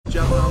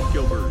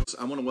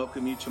I want to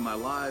welcome you to my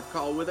live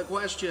call with a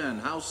question.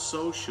 How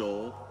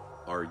social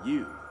are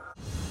you?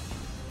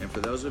 And for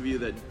those of you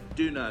that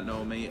do not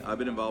know me, I've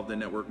been involved in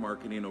network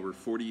marketing over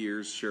 40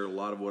 years, share a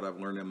lot of what I've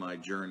learned in my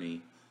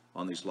journey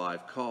on these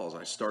live calls.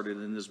 I started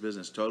in this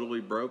business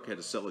totally broke, had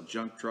to sell a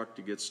junk truck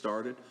to get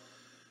started,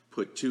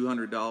 put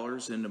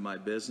 $200 into my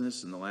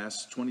business. In the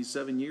last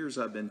 27 years,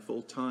 I've been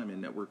full-time in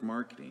network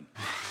marketing.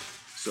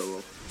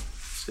 So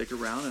stick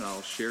around and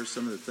I'll share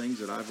some of the things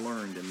that I've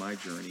learned in my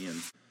journey.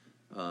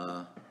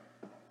 And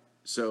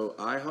so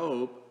I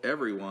hope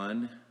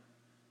everyone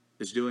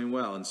is doing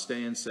well and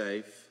staying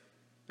safe.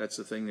 That's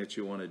the thing that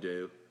you want to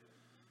do.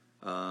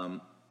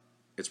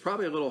 It's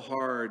probably a little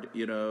hard,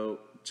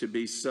 to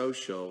be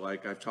social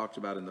like I've talked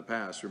about in the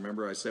past.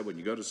 Remember I said when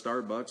you go to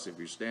Starbucks, if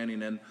you're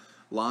standing in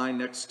line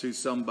next to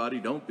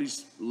somebody, don't be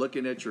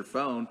looking at your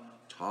phone.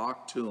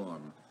 Talk to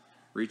them.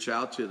 Reach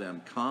out to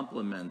them.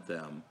 Compliment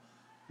them.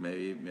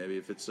 Maybe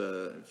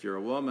if you're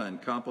a woman,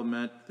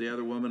 compliment the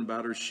other woman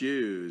about her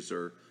shoes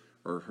or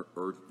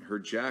her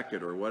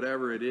jacket or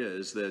whatever it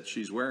is that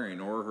she's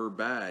wearing, or her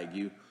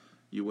bag.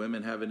 You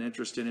women have an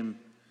interest in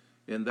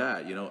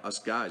that. Us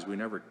guys, we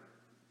never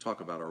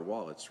talk about our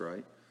wallets,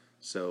 right?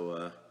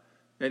 So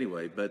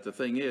anyway, but the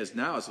thing is,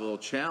 now it's a little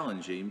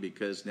challenging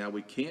because now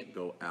we can't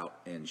go out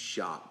and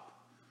shop.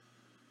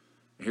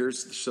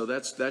 So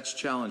that's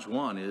challenge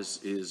one is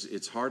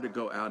it's hard to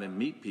go out and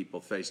meet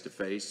people face to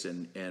face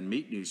and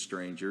meet new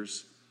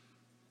strangers,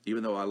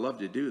 even though I love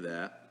to do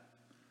that.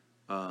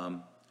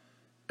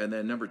 And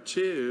then number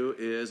two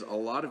is a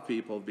lot of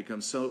people have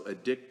become so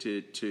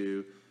addicted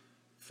to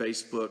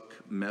Facebook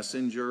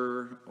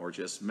Messenger or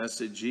just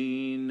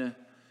messaging,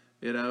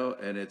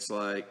 and it's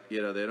like, they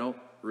don't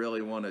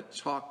really want to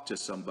talk to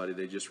somebody.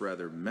 They just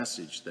rather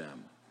message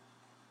them.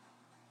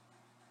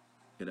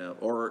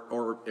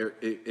 Or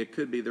it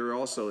could be there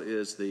also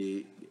is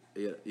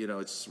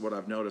it's what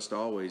I've noticed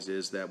always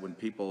is that when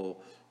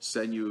people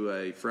send you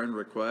a friend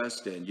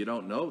request and you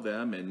don't know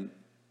them, and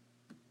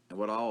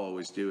what I'll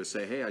always do is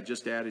say, hey, I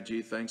just added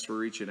you. Thanks for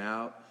reaching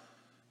out.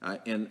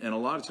 And a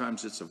lot of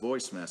times it's a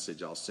voice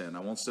message I'll send. I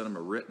won't send them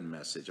a written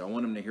message. I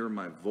want them to hear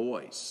my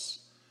voice.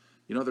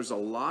 There's a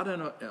lot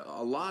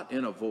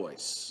in a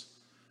voice.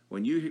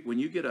 When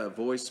you get a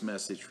voice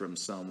message from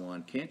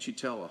someone, can't you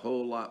tell a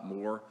whole lot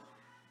more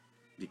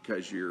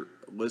because you're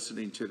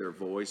listening to their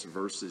voice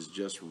versus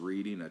just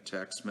reading a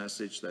text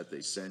message that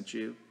they sent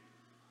you?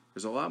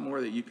 There's a lot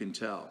more that you can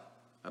tell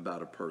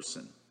about a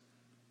person.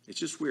 It's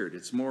just weird.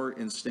 It's more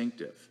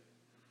instinctive.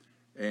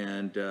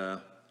 And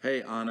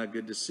hey, Anna,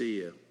 good to see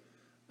you.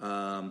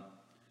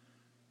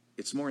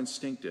 It's more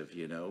instinctive,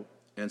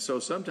 And so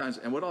sometimes,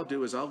 and what I'll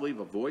do is I'll leave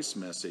a voice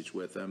message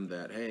with them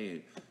that,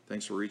 hey,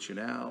 thanks for reaching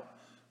out.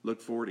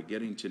 Look forward to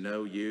getting to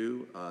know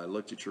you. I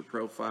looked at your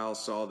profile,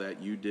 saw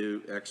that you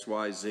do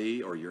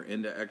XYZ or you're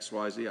into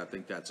XYZ. I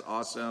think that's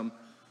awesome.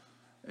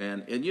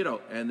 And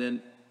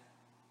then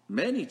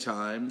many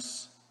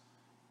times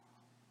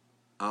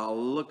I'll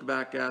look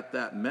back at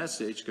that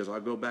message because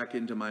I'll go back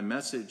into my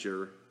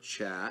messenger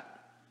chat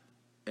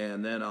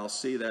and then I'll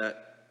see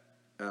that,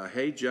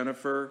 hey,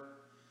 Jennifer,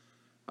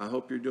 I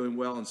hope you're doing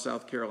well in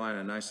South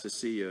Carolina. Nice to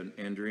see you. And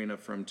Andrina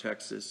from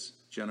Texas,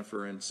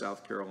 Jennifer in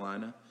South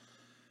Carolina.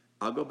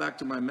 I'll go back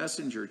to my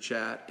messenger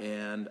chat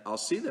and I'll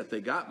see that they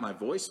got my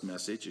voice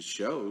message. It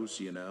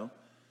shows,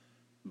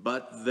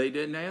 but they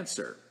didn't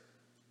answer.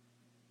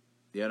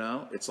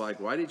 It's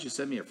like, why did you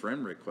send me a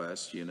friend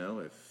request,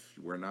 if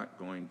we're not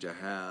going to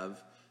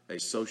have a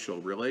social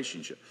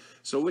relationship?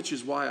 So which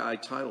is why I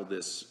titled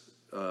this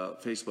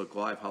Facebook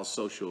Live, How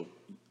Social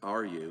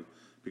Are You?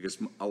 Because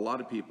a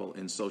lot of people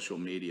in social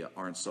media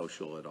aren't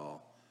social at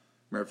all.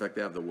 Matter of fact,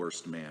 they have the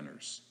worst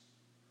manners.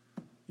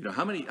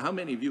 How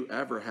many of you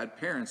ever had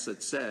parents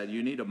that said,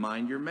 you need to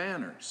mind your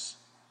manners?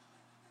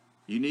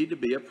 You need to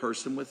be a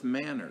person with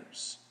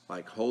manners,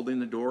 like holding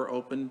the door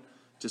open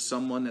to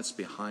someone that's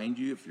behind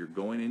you if you're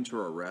going into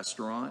a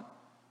restaurant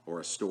or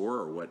a store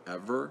or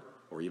whatever,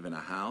 or even a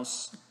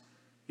house,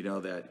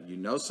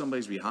 that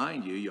somebody's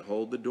behind you, you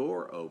hold the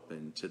door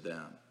open to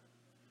them.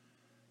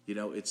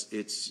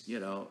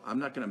 I'm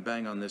not going to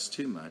bang on this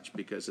too much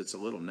because it's a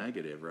little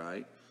negative,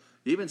 right?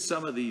 Even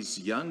some of these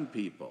young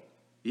people,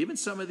 even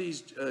some of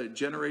these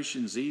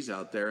Generation Zs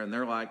out there, and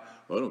they're like,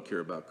 well, I don't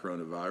care about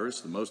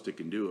coronavirus. The most it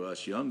can do to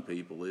us young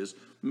people is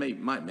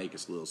might make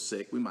us a little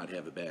sick. We might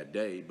have a bad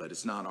day, but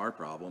it's not our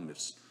problem.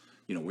 If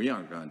we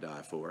aren't going to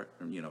die for it,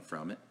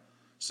 from it.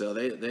 So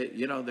they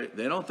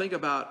don't think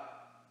about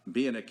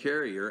being a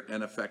carrier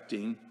and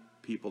affecting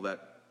people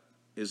that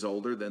is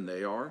older than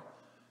they are.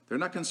 They're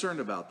not concerned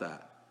about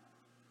that.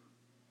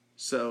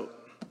 So,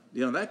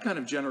 that kind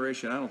of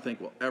generation I don't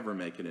think will ever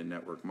make it in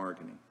network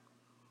marketing.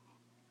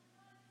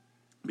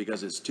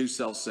 Because it's too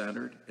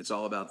self-centered. It's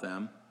all about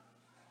them.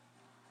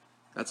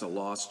 That's a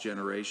lost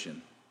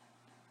generation.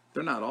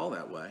 They're not all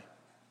that way.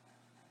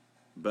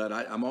 But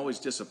I'm always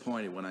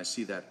disappointed when I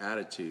see that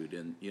attitude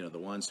and, the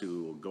ones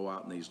who will go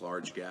out in these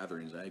large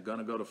gatherings. I'm going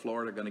to go to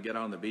Florida, going to get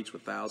on the beach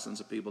with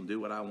thousands of people, do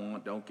what I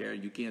want, don't care.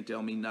 You can't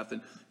tell me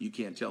nothing. You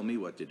can't tell me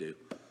what to do.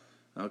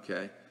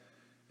 Okay.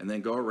 and then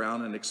go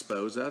around and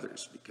expose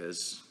others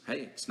because,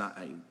 hey, it's not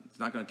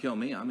going to kill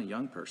me. I'm a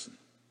young person.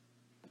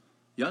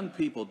 Young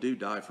people do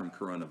die from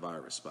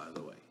coronavirus, by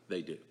the way.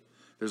 They do.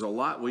 There's a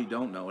lot we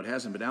don't know. It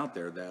hasn't been out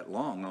there that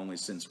long, only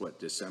since,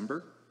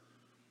 December?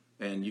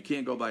 And you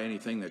can't go by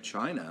anything that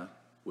China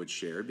would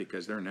share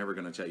because they're never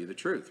going to tell you the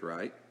truth,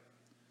 right?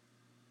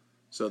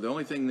 So the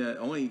only thing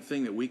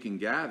that we can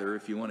gather,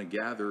 if you want to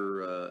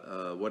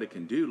gather what it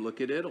can do, look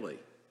at Italy.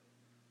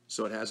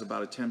 So it has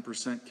about a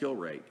 10% kill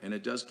rate, and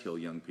it does kill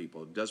young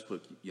people. It does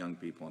put young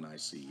people in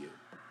ICU.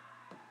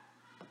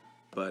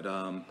 But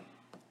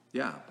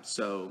yeah,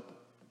 so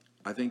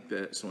I think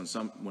that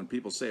when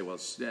people say, well,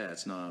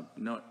 it's not,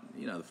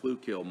 the flu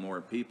killed more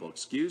people.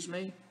 Excuse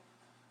me?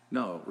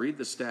 No, read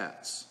the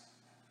stats.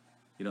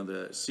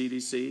 The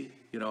CDC,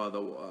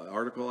 the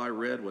article I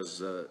read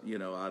was,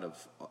 out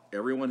of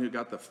everyone who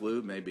got the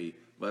flu, maybe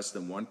less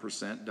than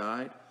 1%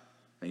 died.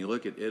 And you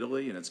look at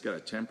Italy and it's got a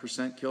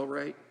 10% kill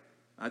rate.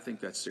 I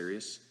think that's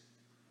serious.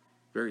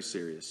 Very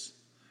serious.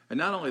 And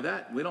not only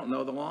that, we don't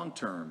know the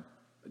long-term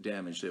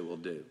damage it will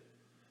do.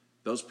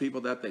 Those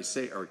people that they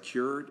say are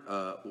cured,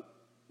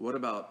 what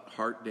about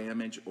heart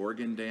damage,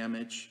 organ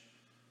damage?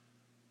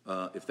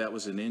 If that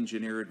was an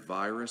engineered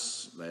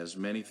virus, as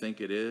many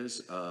think it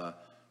is,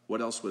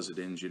 what else was it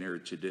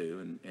engineered to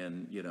do?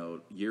 And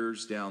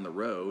years down the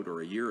road,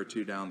 or a year or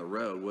two down the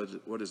road,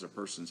 what is a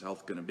person's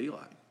health going to be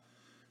like?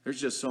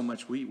 There's just so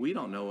much we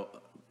don't know.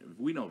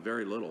 We know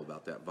very little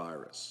about that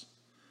virus.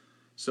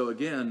 So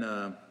again,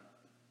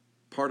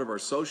 part of our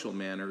social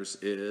manners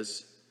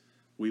is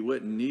we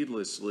wouldn't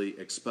needlessly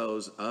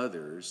expose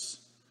others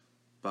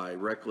by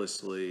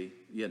recklessly,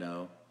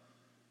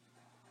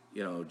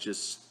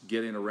 just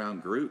getting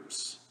around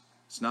groups.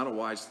 It's not a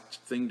wise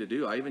thing to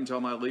do. I even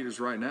tell my leaders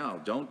right now,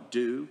 don't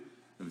do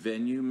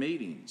venue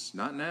meetings.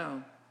 Not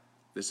now.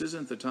 This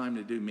isn't the time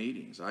to do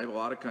meetings. I have a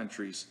lot of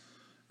countries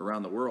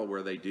around the world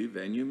where they do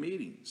venue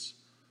meetings.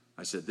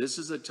 I said, this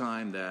is a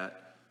time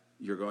that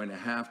you're going to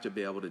have to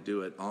be able to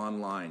do it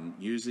online,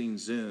 using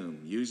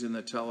Zoom, using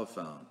the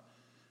telephone.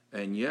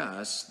 And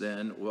yes,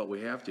 then what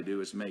we have to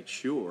do is make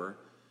sure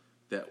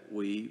that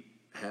we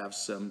have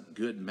some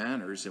good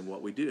manners in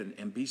what we do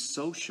and be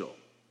social.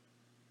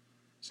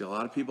 See, a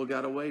lot of people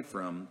got away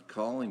from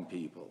calling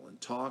people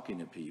and talking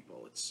to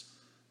people. It's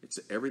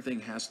everything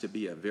has to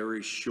be a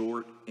very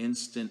short,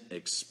 instant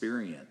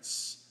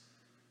experience.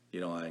 I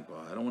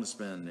don't want to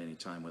spend any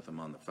time with them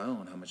on the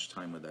phone. How much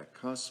time would that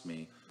cost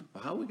me?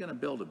 Well, how are we going to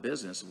build a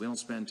business if we don't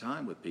spend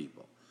time with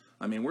people?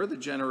 I mean, we're the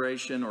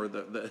generation or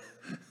the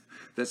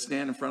that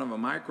stand in front of a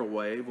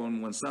microwave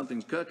when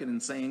something's cooking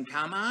and saying,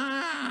 come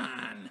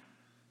on.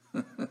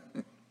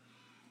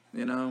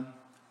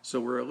 So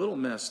we're a little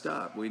messed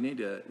up. We need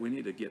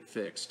to get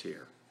fixed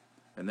here.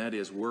 And that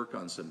is work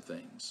on some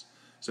things.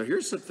 So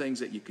here's some things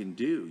that you can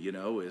do,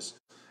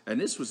 and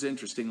this was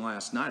interesting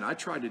last night. I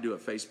tried to do a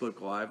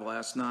Facebook Live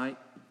last night.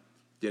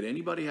 Did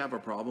anybody have a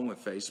problem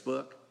with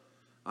Facebook?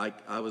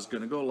 I was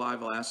going to go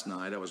live last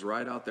night. I was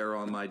right out there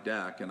on my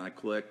deck, and I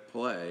clicked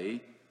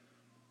play,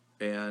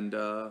 and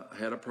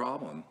had a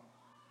problem.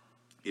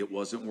 It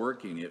wasn't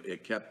working.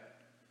 It kept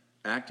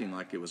acting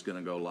like it was going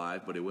to go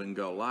live, but it wouldn't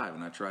go live.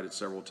 And I tried it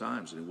several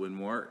times, and it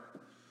wouldn't work.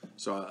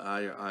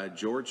 So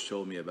George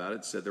told me about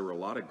it, said there were a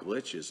lot of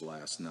glitches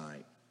last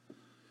night.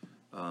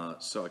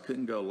 So I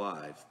couldn't go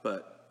live.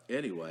 But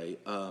anyway,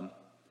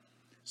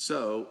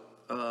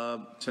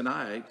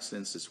 tonight,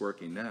 since it's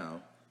working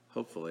now,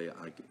 hopefully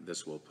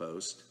this will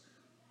post.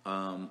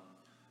 A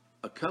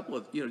couple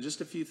of,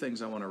 just a few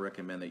things I want to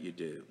recommend that you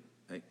do.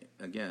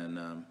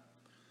 Again,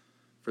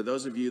 for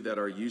those of you that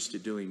are used to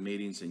doing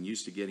meetings and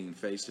used to getting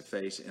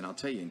face-to-face, and I'll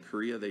tell you, in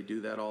Korea, they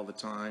do that all the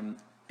time.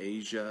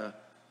 Asia,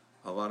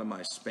 a lot of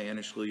my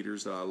Spanish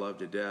leaders that I love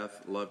to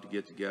death love to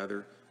get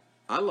together.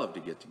 I love to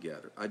get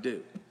together. I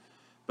do.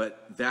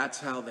 But that's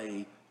how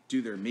they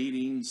do their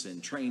meetings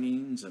and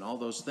trainings and all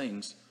those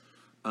things.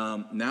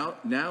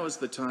 Now is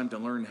the time to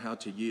learn how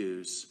to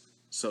use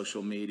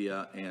social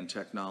media and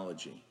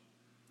technology,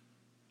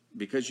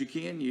 because you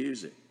can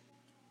use it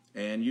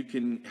and you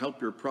can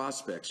help your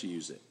prospects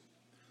use it.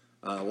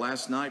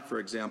 Last night, for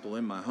example,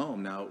 in my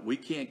home, now we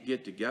can't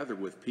get together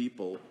with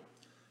people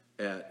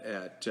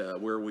at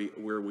where we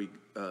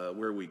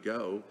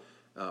go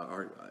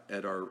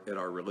at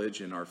our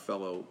religion, our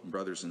fellow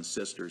brothers and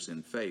sisters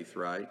in faith,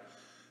 right?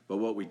 But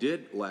what we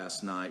did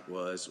last night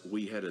was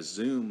we had a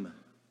Zoom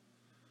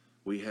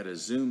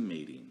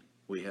meeting.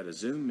 We had a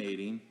Zoom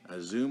meeting, a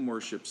Zoom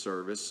worship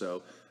service.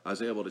 So I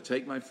was able to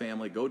take my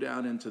family, go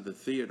down into the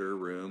theater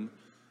room,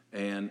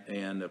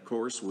 and of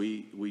course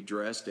we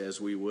dressed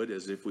as we would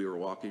as if we were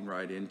walking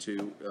right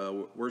into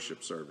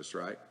worship service,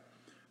 right?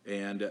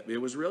 And it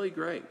was really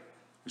great.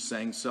 We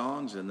sang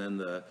songs, and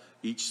then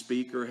each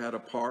speaker had a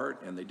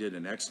part, and they did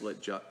an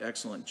excellent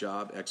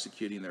job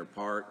executing their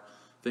part,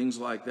 things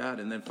like that.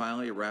 And then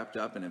finally it wrapped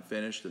up and it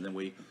finished, and then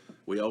we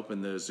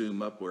opened the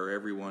Zoom up where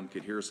everyone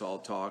could hear us all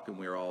talk, and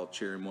we were all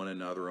cheering one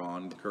another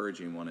on,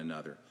 encouraging one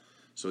another.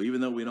 So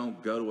even though we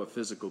don't go to a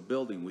physical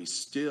building, we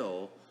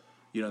still,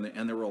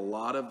 and there were a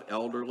lot of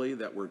elderly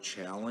that were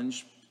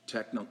challenged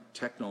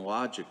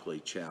technologically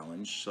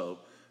challenged, so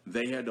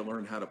they had to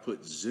learn how to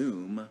put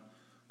Zoom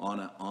on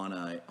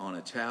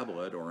a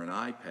tablet or an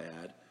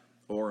iPad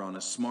or on a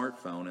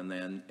smartphone,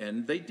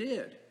 and they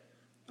did.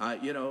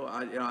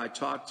 I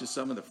talked to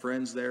some of the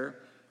friends there,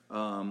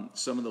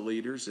 some of the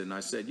leaders, and I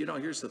said,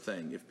 here's the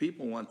thing: if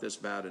people want this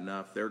bad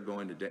enough, they're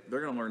going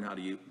to learn how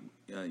to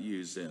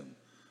use Zoom.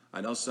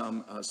 I know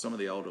some of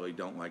the elderly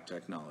don't like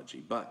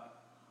technology, but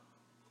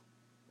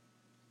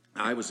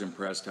I was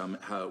impressed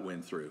how it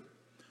went through.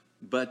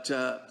 But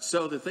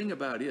so the thing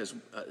about it is,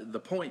 the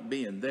point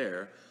being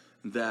there,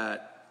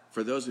 that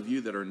for those of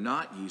you that are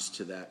not used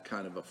to that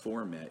kind of a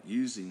format,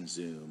 using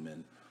Zoom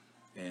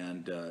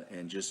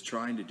and just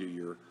trying to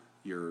do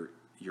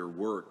your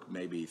work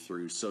maybe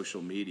through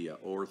social media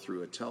or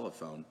through a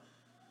telephone,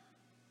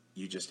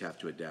 you just have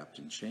to adapt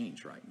and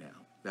change right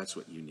now. That's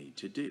what you need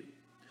to do.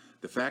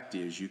 The fact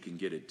is, you can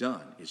get it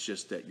done. It's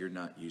just that you're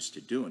not used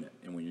to doing it.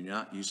 And when you're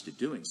not used to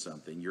doing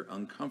something, you're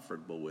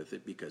uncomfortable with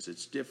it because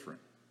it's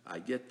different. I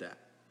get that.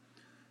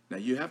 Now,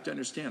 you have to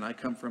understand, I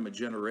come from a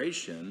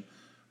generation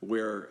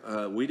where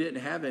we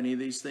didn't have any of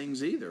these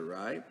things either,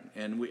 right?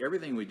 And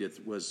everything we did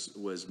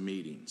was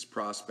meetings,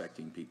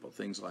 prospecting people,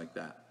 things like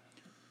that.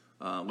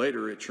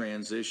 Later, it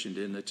transitioned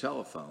into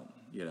telephone,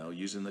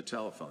 using the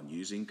telephone,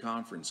 using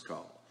conference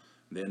call.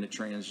 Then it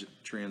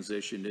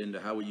transitioned into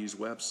how we use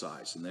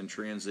websites, and then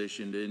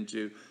transitioned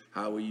into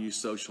how we use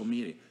social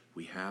media.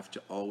 We have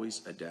to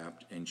always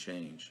adapt and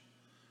change.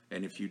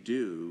 And if you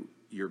do,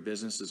 your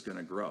business is going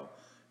to grow.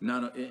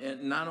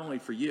 Not only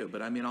for you,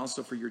 but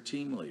also for your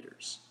team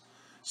leaders.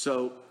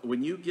 So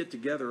when you get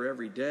together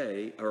every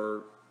day,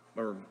 or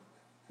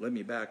let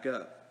me back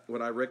up,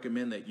 what I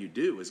recommend that you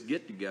do is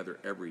get together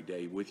every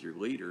day with your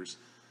leaders.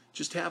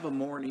 Just have a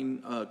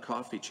morning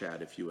coffee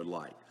chat if you would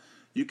like.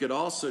 You could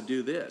also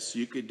do this.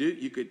 You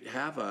could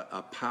have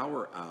a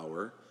power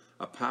hour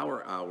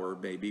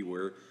maybe,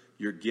 where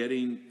you're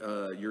getting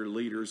your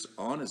leaders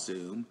on a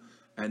Zoom,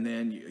 and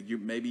then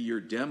maybe you're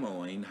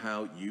demoing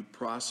how you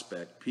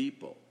prospect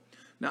people.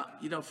 Now,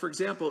 for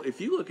example, if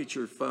you look at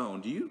your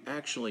phone, do you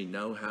actually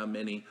know how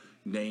many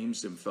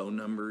names and phone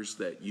numbers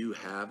that you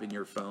have in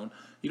your phone?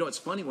 It's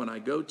funny, when I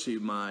go to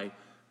my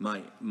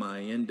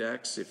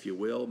index, if you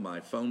will,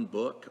 my phone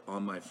book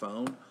on my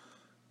phone,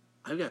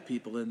 I've got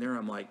people in there.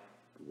 I'm like,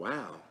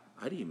 wow,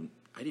 I didn't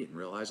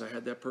realize I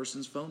had that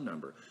person's phone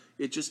number.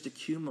 It just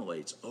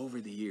accumulates over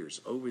the years,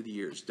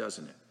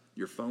 doesn't it?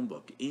 Your phone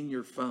book in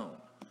your phone.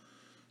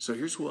 So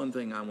here's one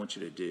thing I want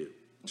you to do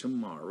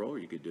tomorrow, or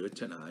you could do it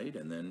tonight,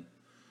 and then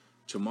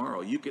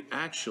tomorrow you could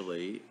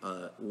actually,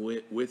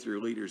 with your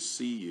leaders,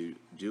 see you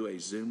do a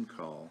Zoom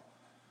call.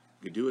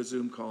 You could do a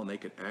Zoom call, and they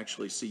could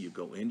actually see you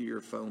go into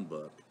your phone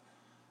book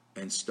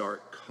and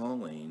start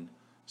calling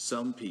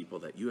some people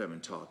that you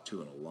haven't talked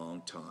to in a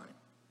long time.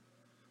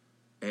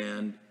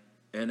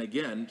 And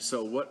again,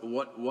 so what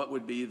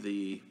would be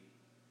the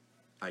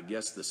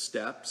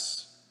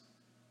steps?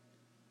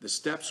 The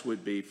steps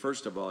would be,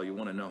 first of all, you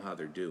want to know how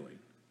they're doing.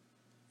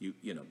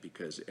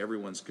 Because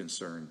everyone's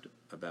concerned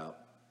about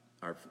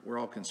we're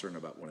all concerned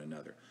about one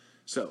another.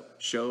 So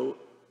show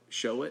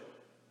it,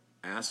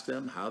 ask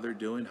them how they're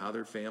doing, how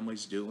their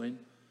family's doing.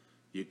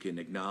 You can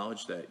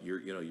acknowledge that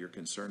you're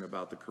concerned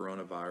about the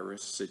coronavirus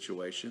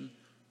situation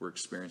we're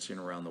experiencing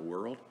around the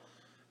world.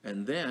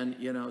 And then,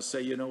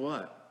 say,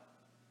 what?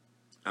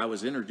 I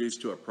was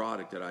introduced to a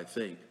product that I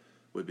think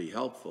would be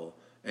helpful.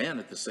 And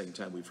at the same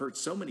time, we've heard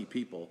so many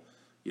people,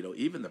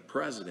 even the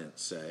President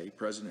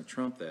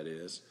Trump that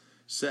is,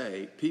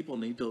 say people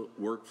need to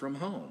work from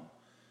home.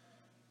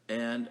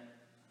 And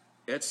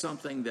it's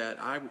something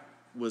that I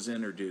was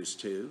introduced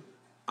to.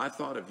 I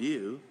thought of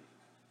you.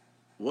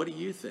 What do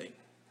you think?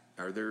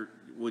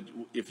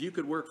 If you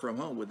could work from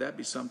home, would that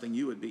be something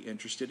you would be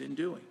interested in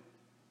doing?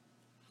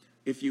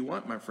 If you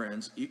want, my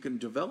friends, you can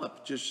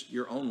develop just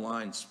your own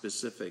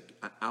line-specific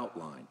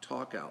outline,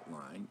 talk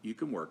outline. You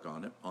can work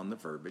on it, on the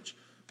verbiage,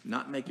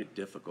 not make it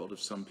difficult if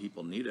some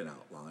people need an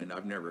outline.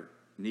 I've never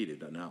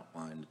needed an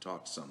outline to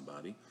talk to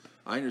somebody.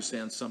 I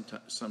understand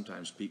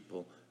sometimes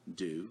people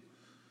do,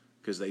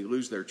 because they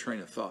lose their train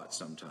of thought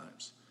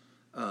sometimes.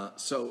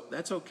 So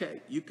that's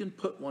okay. You can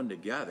put one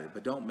together,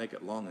 but don't make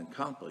it long and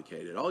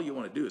complicated. All you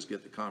want to do is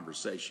get the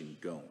conversation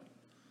going.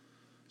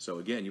 So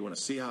again, you want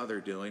to see how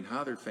they're doing,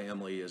 how their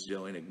family is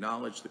doing,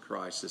 acknowledge the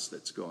crisis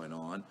that's going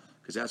on,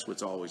 because that's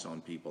what's always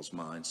on people's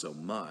minds so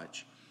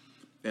much.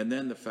 And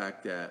then the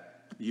fact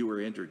that you were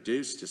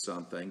introduced to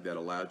something that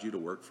allowed you to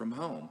work from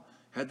home.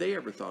 Had they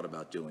ever thought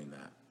about doing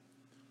that?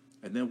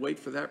 And then wait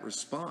for that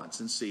response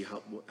and see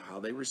how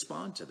they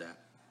respond to that.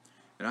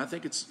 And I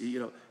think it's,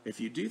 if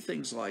you do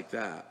things like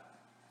that,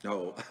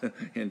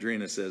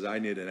 Andrina says, I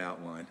need an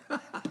outline.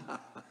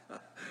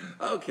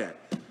 Okay,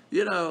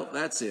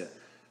 that's it.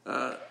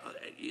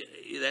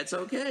 That's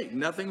okay.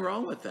 Nothing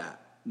wrong with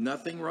that.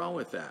 Nothing wrong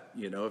with that.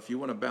 If you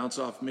want to bounce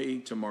off me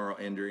tomorrow,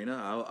 Andrina,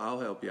 I'll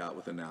help you out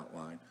with an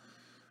outline.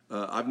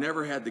 I've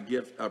never had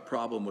a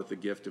problem with the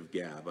gift of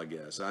gab, I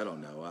guess. I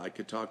don't know. I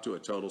could talk to a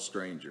total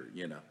stranger,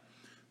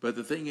 But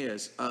the thing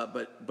is,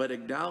 but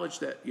acknowledge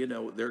that, you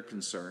know, their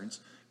concerns,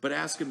 but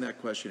ask them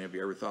that question, have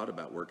you ever thought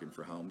about working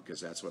from home?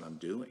 Because that's what I'm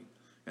doing,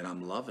 and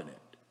I'm loving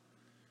it.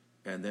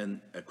 And then,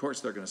 of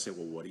course, they're going to say,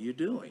 well, what are you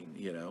doing?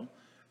 You know,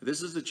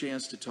 this is the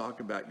chance to talk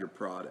about your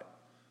product.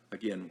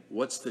 Again,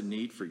 what's the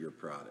need for your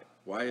product?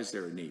 Why is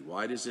there a need?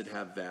 Why does it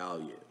have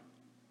value?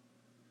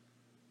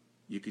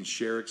 You can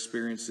share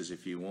experiences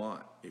if you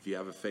want. If you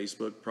have a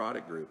Facebook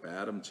product group,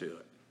 add them to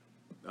it.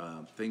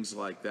 Things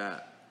like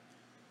that.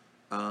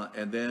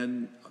 And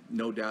then,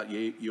 no doubt,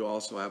 you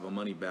also have a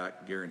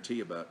money-back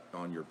guarantee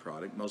on your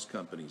product. Most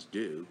companies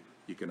do.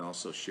 You can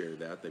also share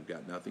that. They've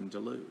got nothing to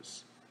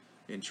lose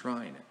in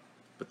trying it.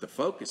 But the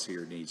focus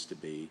here needs to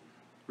be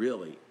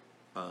really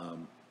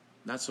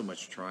not so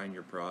much trying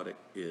your product,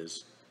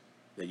 is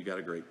that you got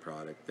a great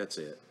product. That's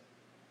it.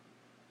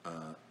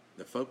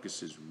 The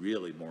focus is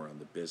really more on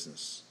the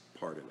business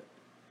part of it,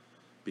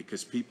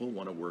 because people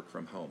want to work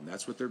from home.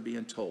 That's what they're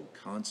being told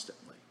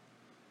constantly.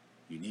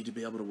 You need to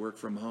be able to work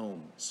from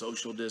home,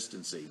 social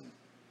distancing,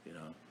 you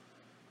know.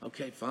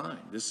 Okay, fine.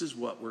 This is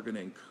what we're going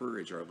to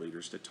encourage our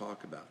leaders to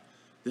talk about.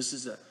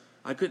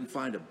 I couldn't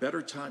find a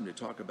better time to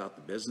talk about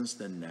the business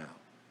than now.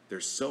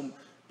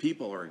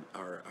 People are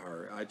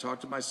I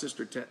talked to my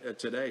sister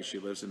today. She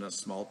lives in a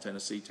small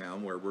Tennessee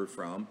town where we're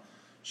from.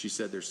 She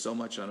said there's so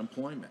much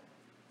unemployment.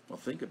 Well,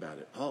 think about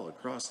it. All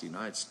across the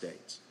United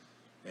States,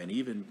 and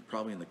even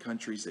probably in the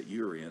countries that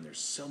you're in, there's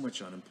so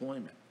much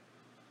unemployment.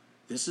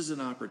 This is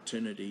an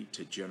opportunity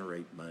to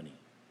generate money.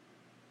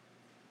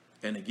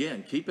 And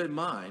again, keep in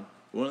mind,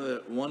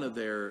 one of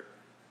their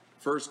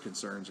first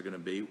concerns are going to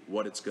be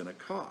what it's going to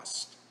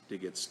cost to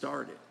get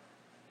started.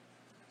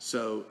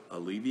 So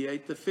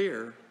alleviate the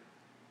fear.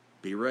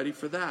 Be ready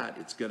for that.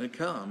 It's going to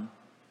come.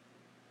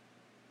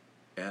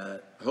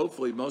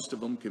 Hopefully most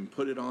of them can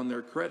put it on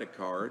their credit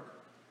card.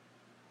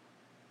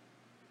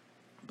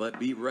 But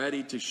be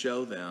ready to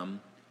show them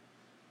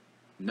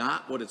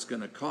not what it's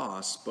going to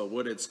cost, but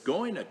what it's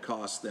going to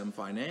cost them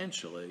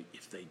financially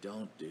if they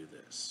don't do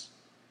this.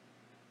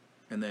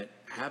 And that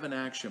have an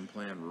action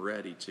plan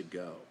ready to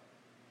go.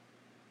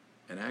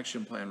 An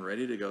action plan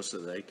ready to go so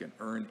they can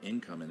earn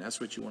income. And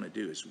that's what you want to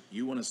do, is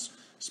you want to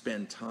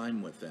spend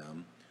time with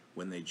them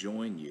when they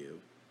join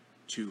you,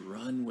 to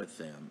run with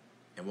them.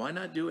 And why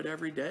not do it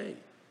every day?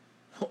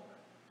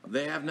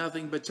 They have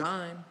nothing but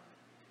time.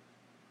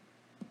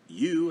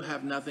 You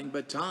have nothing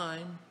but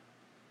time.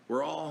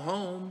 We're all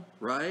home,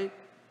 right?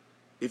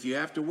 If you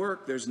have to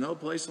work, there's no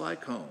place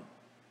like home.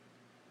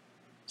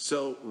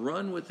 So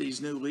run with these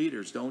new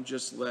leaders. Don't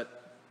just let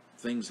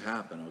things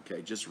happen,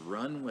 okay? Just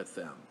run with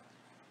them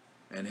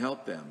and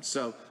help them.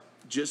 So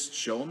just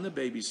show them the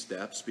baby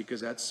steps,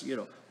 because that's, you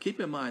know, keep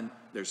in mind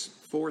there's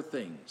 4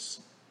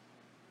 things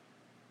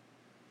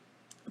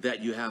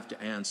that you have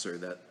to answer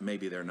that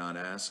maybe they're not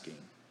asking.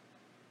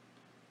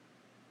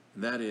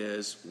 And that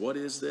is, what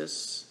is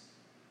this?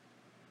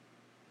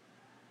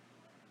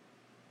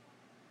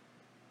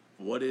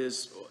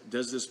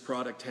 Does this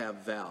product have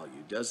value?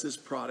 Does this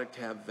product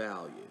have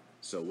value?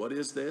 So what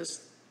is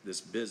this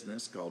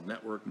business called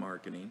network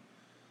marketing?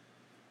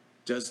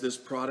 Does this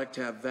product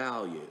have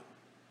value?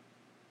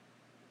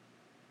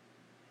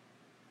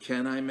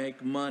 Can I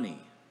make money?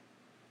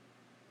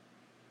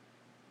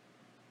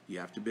 You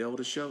have to be able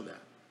to show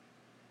that.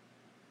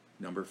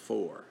 Number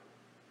 4,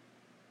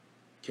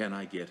 can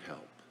I get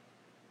help?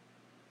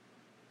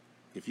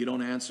 If you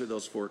don't answer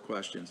those 4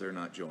 questions, they're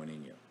not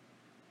joining you.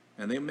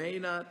 And they may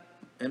not,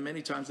 and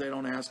many times they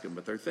don't ask them,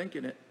 but they're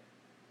thinking it.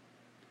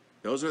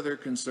 Those are their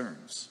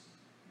concerns.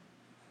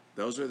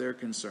 Those are their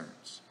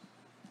concerns.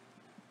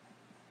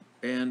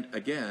 And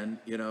again,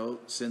 you know,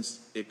 since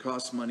it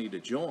costs money to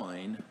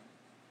join,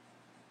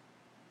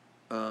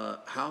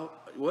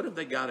 what have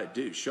they got to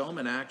do? Show them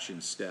an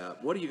action step.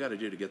 What do you got to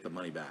do to get the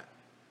money back?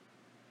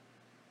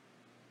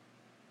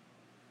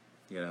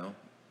 You know?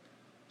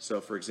 So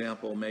for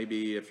example,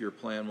 maybe if your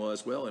plan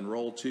was, well,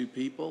 enroll 2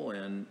 people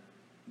and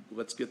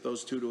let's get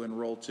those 2 to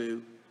enroll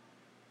 2.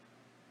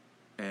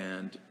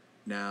 And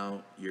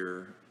now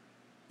you're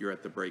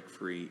at the break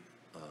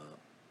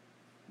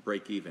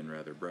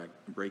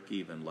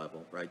even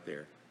level right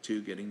there.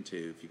 2 getting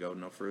 2. If you go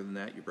no further than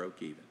that, you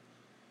broke even.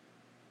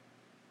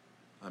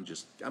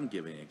 I'm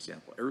giving an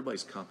example.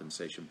 Everybody's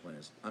compensation plan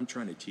is, I'm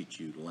trying to teach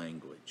you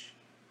language,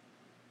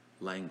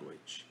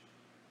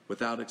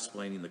 without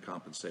explaining the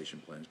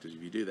compensation plans, because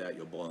if you do that,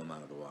 you'll blow them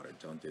out of the water.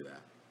 Don't do that.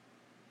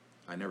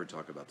 I never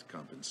talk about the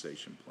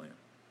compensation plan,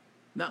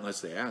 not unless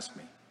they ask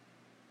me,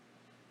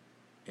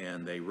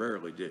 and they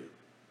rarely do.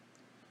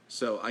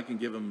 So I can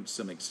give them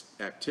some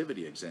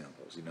activity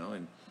examples, you know,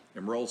 and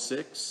enroll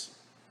 6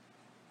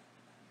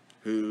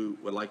 who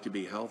would like to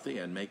be healthy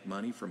and make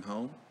money from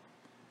home.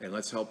 And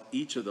let's help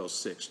each of those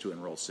 6 to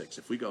enroll 6.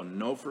 If we go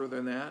no further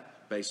than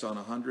that, based on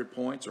 100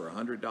 points or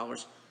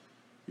 $100,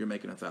 you're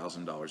making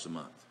 $1,000 a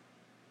month.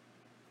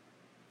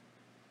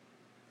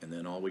 And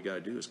then all we got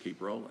to do is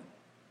keep rolling.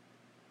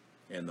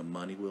 And the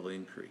money will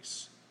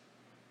increase.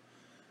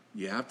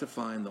 You have to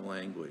find the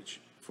language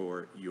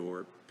for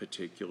your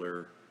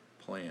particular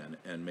plan.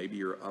 And maybe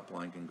your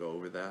upline can go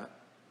over that.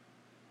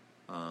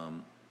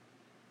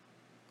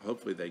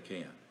 hopefully they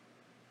can.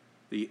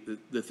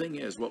 The thing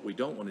is, what we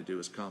don't want to do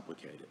is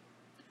complicate it.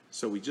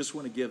 So we just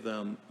want to give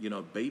them,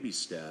 baby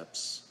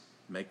steps.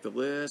 Make the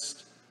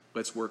list.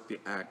 Let's work the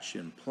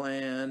action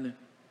plan.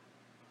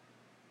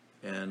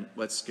 And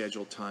let's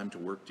schedule time to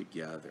work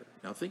together.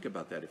 Now think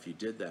about that if you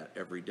did that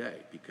every day,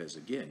 because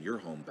again, you're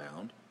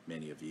homebound,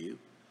 many of you,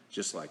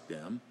 just like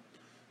them.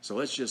 So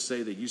let's just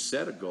say that you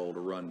set a goal to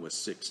run with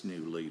 6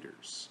 new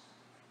leaders.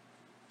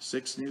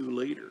 6 new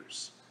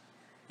leaders.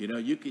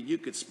 You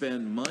could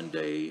spend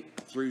Monday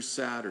through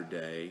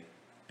Saturday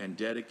and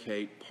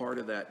dedicate part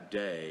of that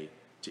day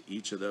to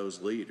each of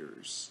those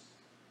leaders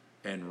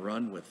and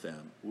run with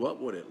them.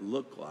 What would it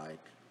look like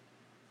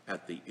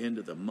at the end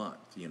of the month?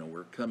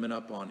 We're coming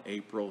up on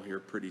April here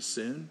pretty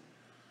soon,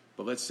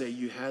 but let's say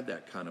you had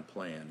that kind of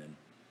plan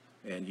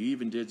and you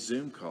even did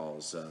Zoom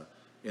calls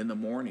in the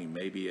morning.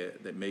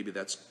 Maybe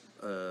that's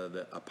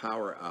a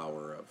power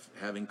hour of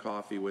having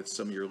coffee with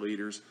some of your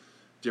leaders.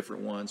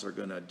 Different ones are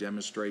going to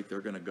demonstrate. They're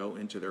going to go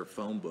into their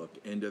phone book,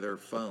 into their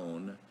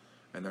phone,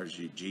 and there's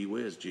gee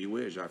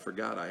whiz, I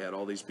forgot I had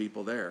all these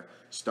people there.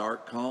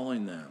 Start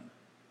calling them.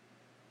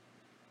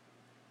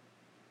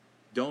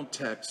 Don't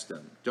text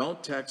them.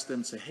 Don't text them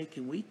and say, hey,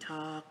 can we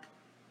talk?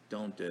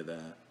 Don't do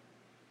that.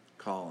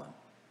 Call them.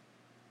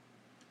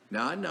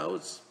 Now, I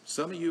know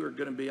some of you are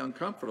going to be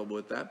uncomfortable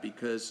with that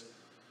because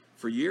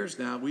for years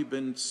now, we've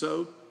been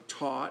so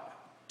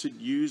taught to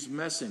use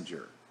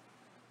Messenger.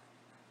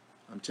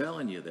 I'm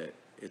telling you that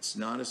it's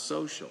not as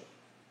social.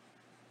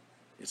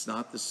 It's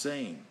not the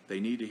same. They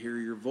need to hear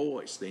your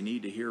voice. They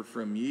need to hear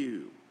from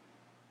you.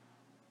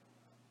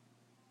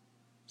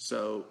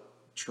 So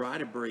try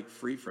to break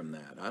free from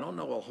that. I don't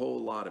know a whole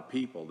lot of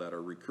people that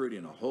are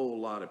recruiting a whole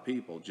lot of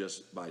people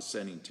just by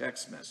sending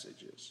text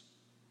messages.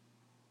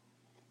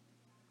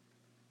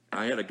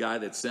 I had a guy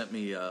that sent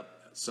me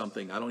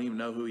something. I don't even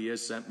know who he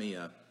is. Sent me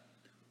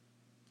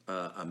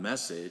a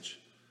message.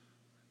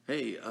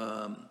 Hey,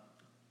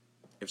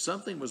 if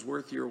something was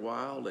worth your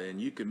while and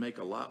you could make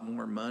a lot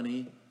more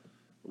money,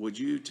 would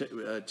you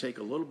take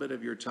a little bit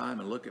of your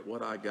time and look at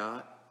what I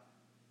got?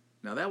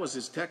 Now, that was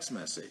his text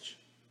message.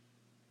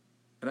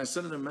 And I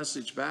sent him a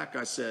message back.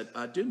 I said,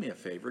 do me a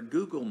favor,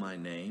 Google my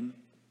name.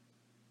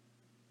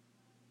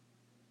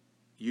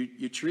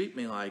 You treat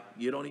me like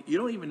you don't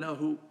even know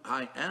who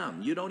I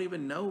am. You don't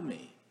even know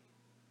me.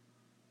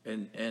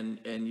 And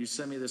you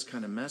send me this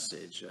kind of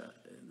message.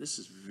 This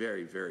is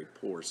very, very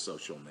poor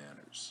social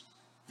manners.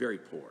 Very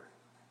poor.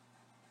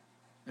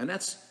 And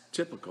that's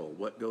typical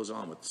what goes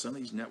on with some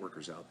of these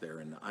networkers out there.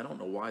 And I don't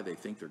know why they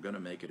think they're going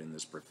to make it in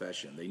this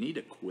profession. They need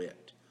to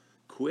quit.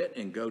 Quit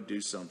and go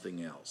do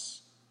something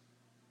else.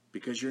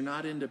 Because you're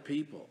not into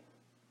people.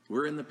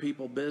 We're in the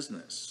people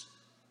business.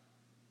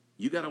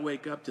 You got to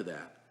wake up to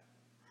that.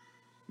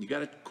 You got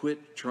to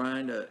quit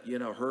trying to,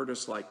 herd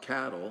us like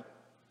cattle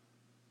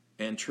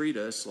and treat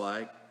us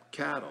like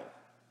cattle.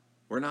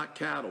 We're not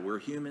cattle. We're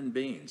human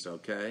beings,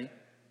 okay?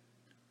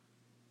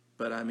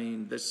 But I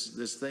mean,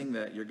 this thing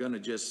that you're going to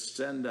just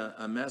send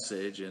a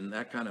message and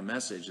that kind of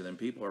message, and then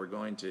people are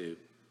going to,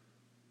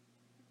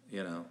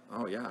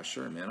 oh yeah,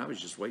 sure, man. I was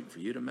just waiting for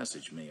you to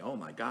message me. Oh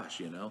my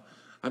gosh,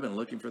 I've been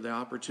looking for the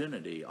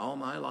opportunity all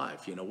my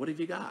life. What have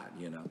you got?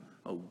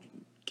 Oh,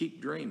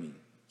 keep dreaming.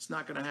 It's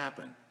not going to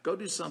happen. Go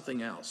do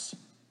something else.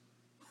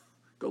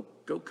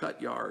 Go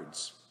cut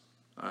yards.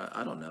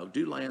 I don't know.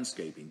 Do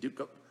landscaping.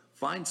 Go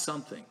find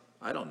something.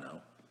 I don't know.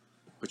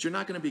 But you're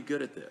not going to be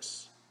good at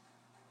this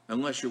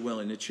unless you're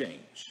willing to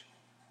change.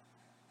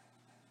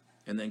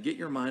 And then get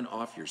your mind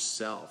off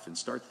yourself and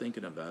start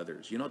thinking of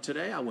others.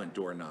 Today I went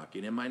door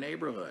knocking in my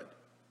neighborhood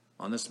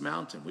on this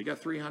mountain. We got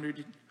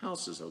 300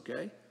 houses,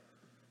 okay?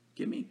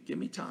 Give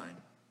me time.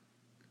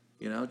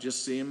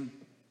 Just see them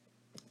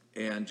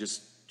and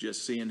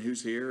just seeing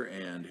who's here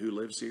and who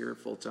lives here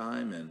full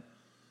time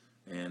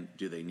and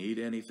do they need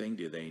anything?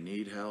 Do they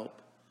need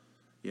help?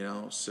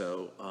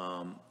 So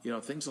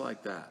things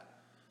like that.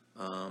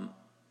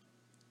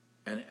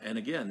 And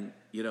again,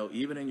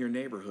 even in your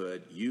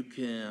neighborhood, you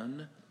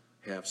can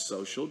have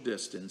social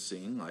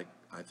distancing. Like,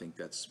 I think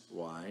that's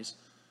wise.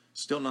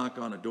 Still knock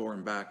on a door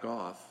and back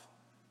off.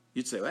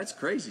 You'd say, well, that's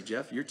crazy,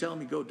 Jeff. You're telling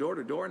me go door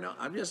to door? No,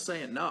 I'm just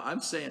saying,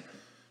 I'm saying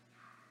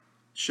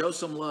show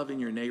some love in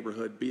your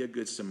neighborhood. Be a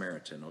good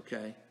Samaritan,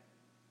 okay?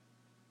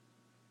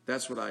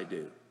 That's what I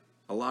do.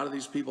 A lot of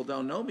these people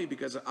don't know me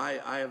because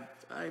I've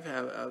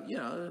had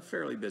a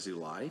fairly busy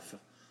life.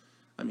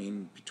 I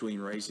mean, between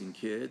raising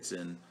kids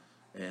and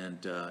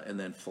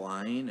then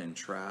flying and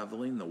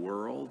traveling the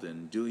world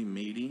and doing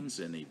meetings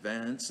and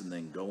events and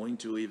then going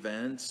to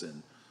events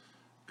and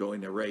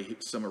going to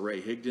some of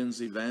Ray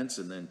Higdon's events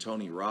and then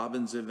Tony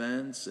Robbins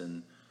events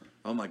and,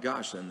 oh my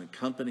gosh, and the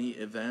company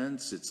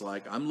events. It's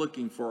like I'm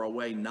looking for a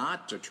way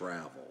not to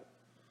travel.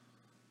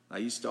 I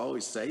used to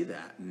always say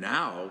that.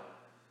 Now,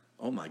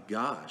 oh my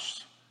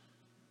gosh,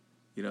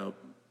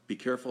 be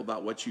careful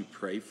about what you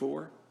pray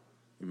for.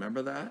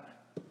 Remember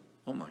that?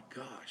 Oh my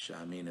gosh,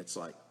 I mean, it's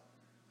like,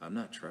 I'm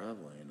not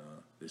traveling.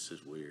 This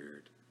is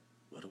weird.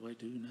 What do I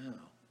do now?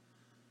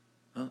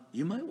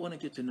 You might want to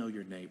get to know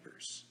your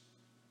neighbors.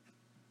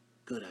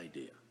 Good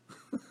idea.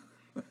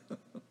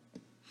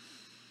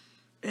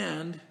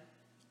 And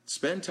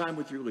spend time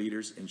with your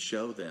leaders and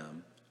show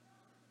them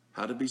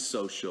how to be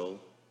social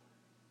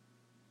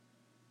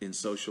in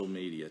social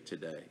media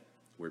today,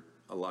 where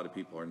a lot of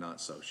people are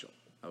not social.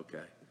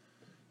 Okay.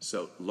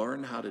 So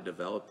learn how to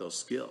develop those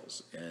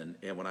skills. And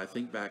when I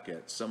think back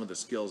at some of the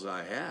skills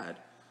I had,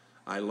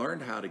 I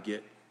learned how to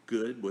get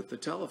good with the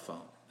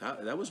telephone.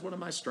 That was one of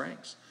my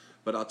strengths.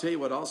 But I'll tell you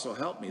what also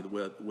helped me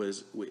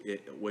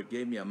what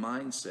gave me a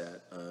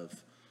mindset of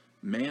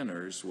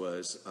manners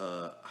was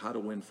How to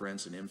Win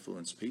Friends and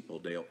Influence People,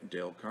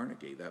 Dale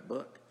Carnegie, that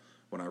book.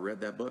 When I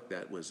read that book,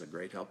 that was a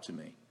great help to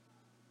me.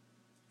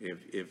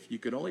 If you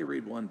could only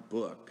read one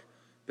book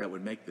that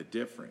would make the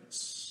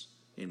difference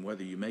in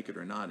whether you make it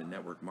or not in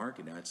network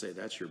marketing, I'd say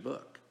that's your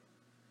book.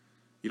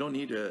 You don't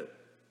need to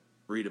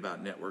read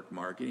about network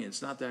marketing.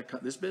 It's not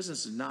that, this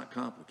business is not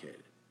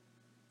complicated.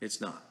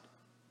 It's not.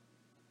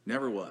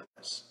 Never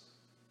was.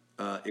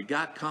 It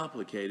got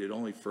complicated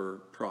only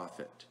for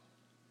profit.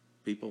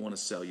 People want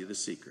to sell you the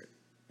secret,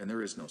 and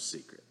there is no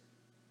secret.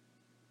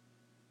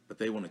 But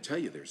they want to tell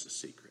you there's a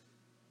secret.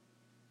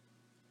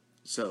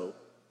 So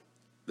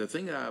the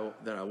thing that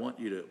I want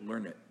you to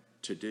learn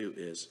to do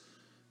is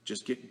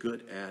just get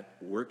good at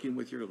working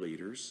with your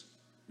leaders,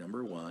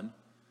 number one.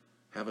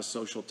 Have a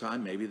social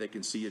time. Maybe they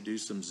can see you do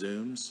some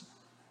Zooms.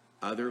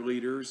 Other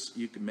leaders,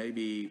 you can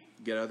maybe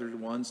get other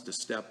ones to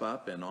step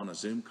up, and on a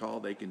Zoom call,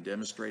 they can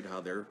demonstrate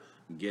how they're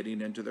getting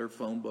into their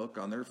phone book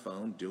on their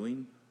phone,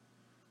 doing,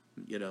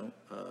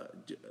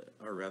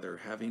 or rather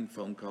having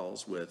phone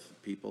calls with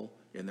people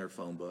in their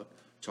phone book,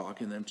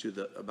 talking them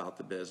about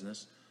the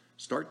business.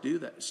 Start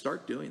doing that.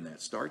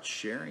 Start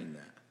sharing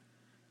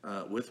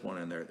that with one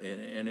another.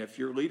 And if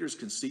your leaders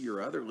can see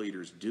your other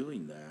leaders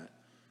doing that,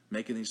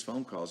 making these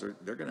phone calls,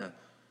 they're going to,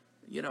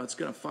 it's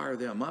going to fire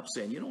them up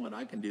saying, you know what,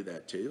 I can do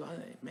that too.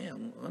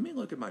 Man, let me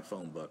look at my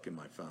phone book in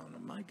my phone. Oh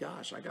my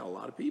gosh, I got a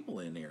lot of people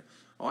in here.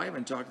 Oh, I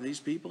haven't talked to these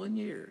people in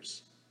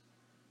years.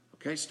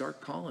 Okay, start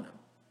calling them.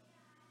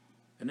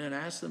 And then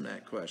ask them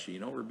that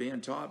question. We're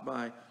being taught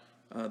by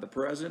the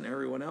president and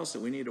everyone else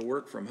that we need to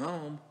work from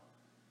home.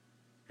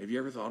 Have you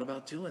ever thought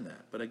about doing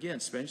that? But again,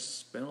 spend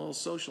a little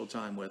social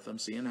time with them,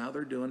 seeing how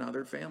they're doing, how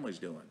their family's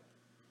doing.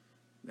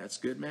 That's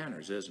good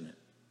manners, isn't it?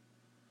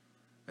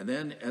 And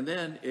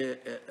then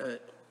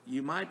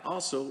you might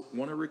also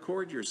want to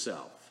record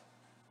yourself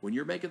when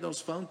you're making those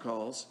phone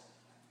calls.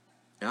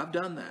 I've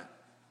done that.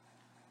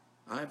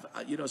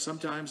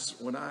 Sometimes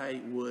when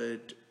I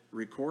would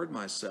record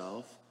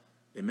myself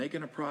in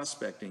making a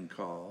prospecting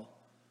call,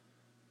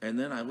 and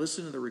then I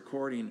listened to the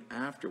recording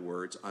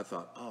afterwards, I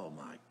thought, oh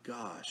my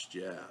gosh,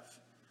 Jeff,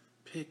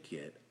 pick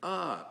it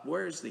up.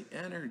 Where's the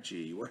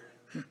energy?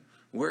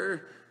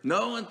 Where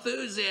no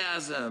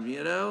enthusiasm,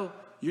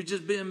 You're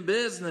just being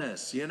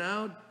business,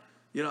 I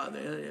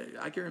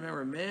can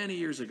remember many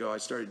years ago I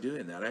started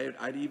doing that.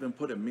 I'd even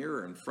put a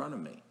mirror in front of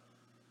me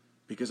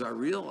because I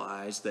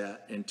realized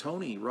that, and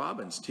Tony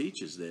Robbins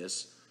teaches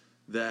this,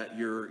 that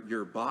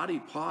your body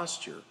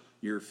posture,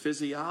 your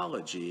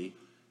physiology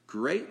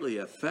greatly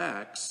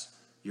affects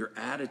your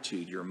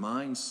attitude, your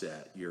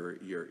mindset, your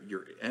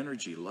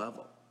energy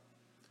level.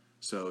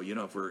 So,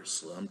 if we're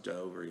slumped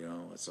over,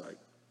 it's like,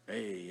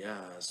 hey,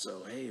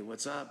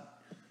 what's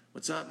up?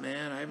 What's up,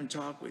 man? I haven't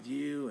talked with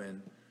you,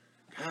 and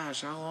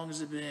gosh, how long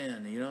has it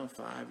been?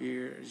 5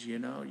 years,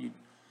 man,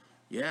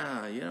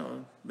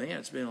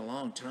 it's been a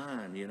long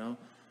time,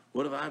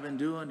 What have I been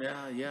doing?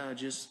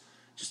 Just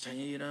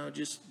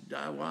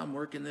while I'm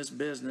working this new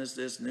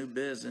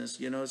business,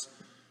 it's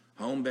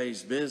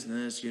home-based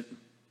business.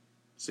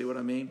 See what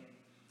I mean?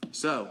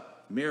 So,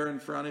 mirror in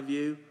front of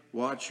you,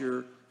 watch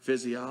your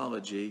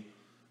physiology,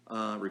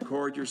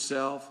 record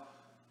yourself.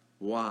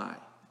 Why?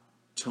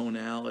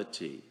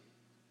 Tonality.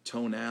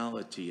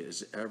 Tonality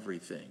is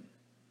everything.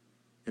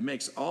 It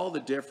makes all the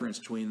difference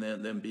between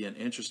them being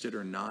interested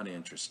or not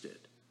interested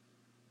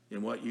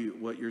in what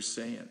you're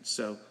saying.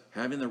 So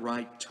having the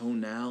right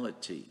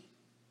tonality,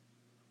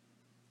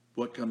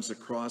 what comes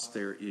across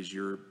there is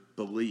your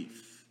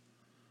belief,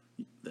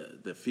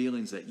 the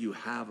feelings that you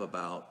have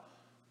about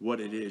what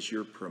it is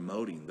you're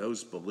promoting.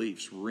 Those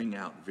beliefs ring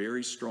out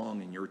very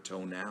strong in your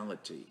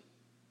tonality.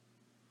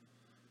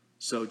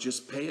 So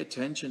just pay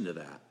attention to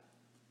that.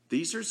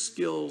 These are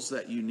skills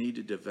that you need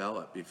to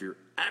develop if you're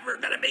ever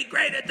going to be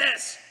great at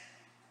this.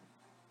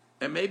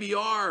 And maybe you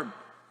are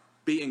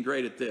being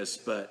great at this,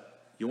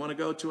 but you want to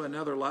go to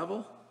another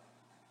level?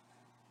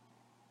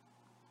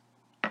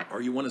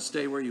 Or you want to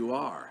stay where you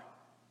are?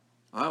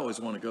 I always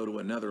want to go to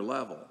another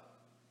level.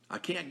 I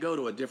can't go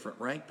to a different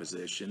rank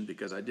position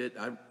because I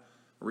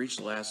reached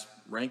the last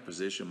rank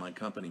position in my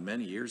company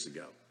many years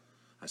ago.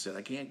 I said,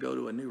 I can't go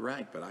to a new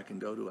rank, but I can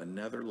go to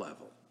another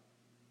level.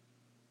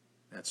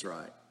 That's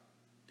right.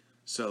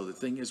 So the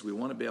thing is, we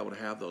want to be able to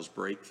have those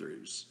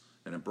breakthroughs.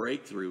 And a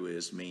breakthrough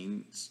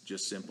means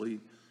just simply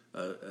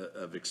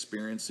of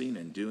experiencing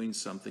and doing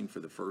something for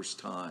the first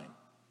time.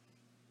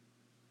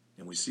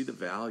 And we see the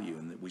value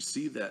and we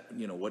see that,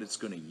 what it's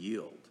going to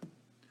yield.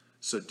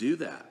 So do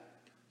that.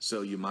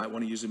 So you might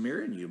want to use a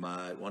mirror, and you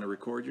might want to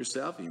record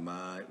yourself. You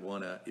might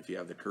want to, if you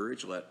have the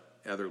courage, let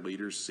other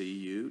leaders see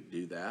you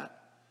do that.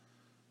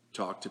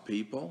 Talk to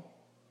people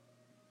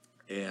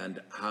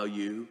and how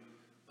you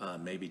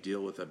maybe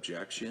deal with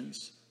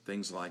objections,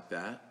 things like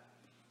that.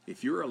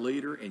 If you're a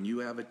leader and you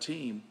have a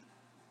team,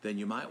 then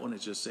you might want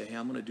to just say, hey,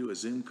 I'm going to do a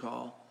Zoom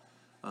call.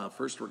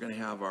 First, we're going to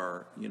have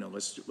our,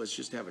 let's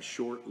just have a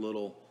short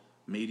little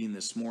meeting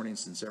this morning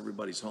since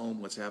everybody's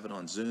home. Let's have it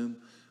on Zoom.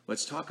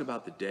 Let's talk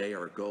about the day,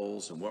 our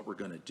goals, and what we're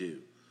going to do.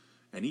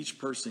 And each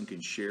person can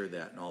share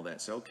that and all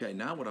that. So, okay,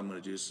 now what I'm going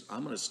to do is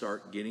I'm going to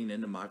start getting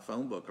into my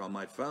phone book on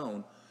my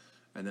phone,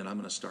 and then I'm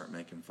going to start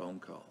making phone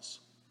calls.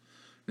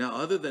 Now,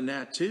 other than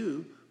that,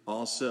 too,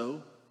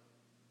 also,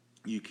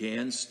 you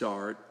can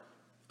start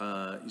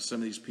some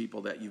of these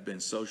people that you've been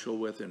social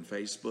with in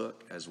Facebook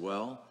as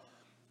well.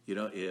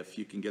 If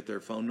you can get their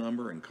phone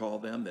number and call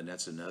them, then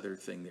that's another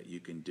thing that you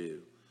can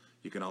do.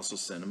 You can also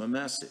send them a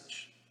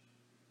message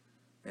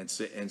and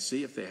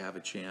see if they have a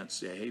chance.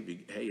 Say,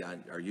 hey,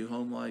 are you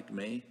home like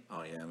me?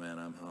 Oh yeah, man,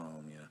 I'm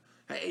home.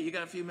 Hey, you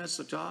got a few minutes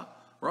to talk?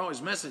 We're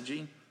always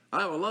messaging.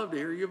 I would love to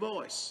hear your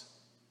voice.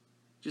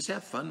 Just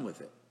have fun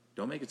with it.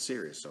 Don't make it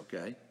serious,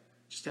 okay?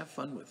 Just have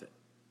fun with it.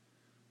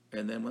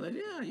 And then when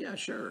they, yeah,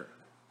 sure,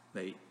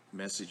 they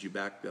message you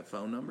back the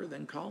phone number,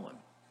 then call them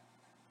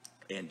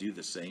and do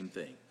the same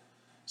thing.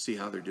 See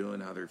how they're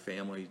doing, how their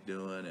family's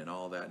doing, and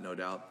all that. No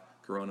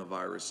doubt,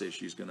 coronavirus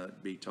issue is going to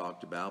be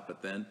talked about,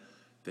 but then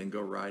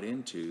go right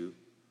into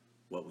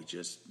what we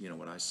just,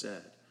 what I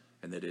said.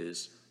 And that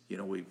is,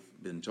 we've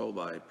been told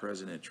by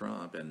President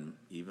Trump and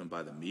even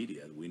by the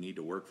media, we need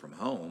to work from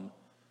home.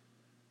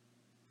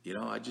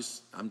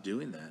 I'm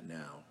doing that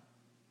now.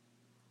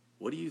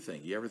 What do you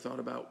think? You ever thought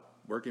about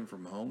working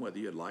from home, whether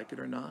you'd like it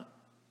or not?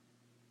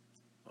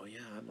 Oh yeah,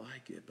 I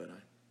like it, but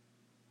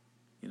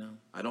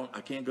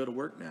I can't go to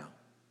work now.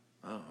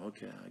 Oh,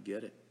 okay, I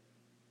get it.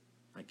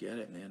 I get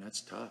it, man. That's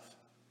tough.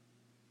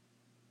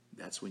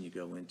 That's when you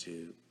go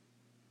into,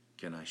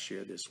 can I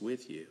share this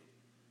with you?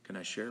 Can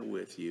I share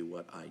with you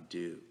what I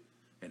do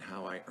and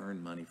how I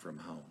earn money from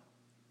home?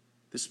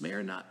 This may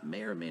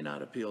or may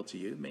not appeal to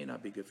you. It may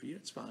not be good for you.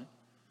 It's fine.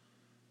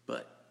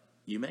 But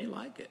you may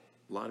like it.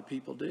 A lot of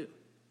people do.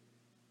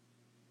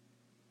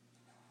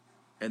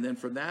 And then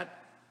from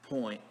that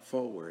point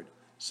forward,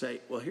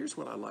 say, well, here's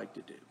what I like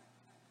to do.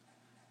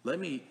 Let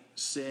me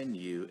send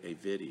you a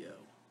video,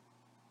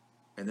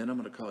 and then I'm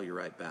going to call you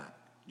right back.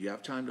 Do you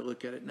have time to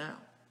look at it now?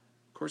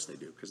 Of course they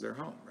do, because they're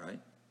home, right?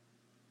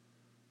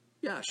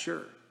 Yeah,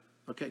 sure.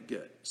 Okay,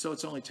 good. So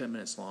it's only 10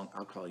 minutes long.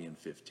 I'll call you in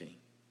 15.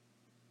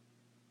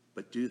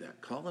 But do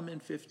that. Call them in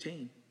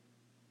 15.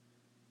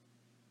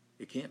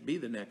 It can't be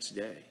the next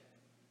day.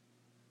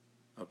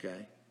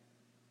 Okay?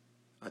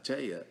 I tell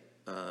you,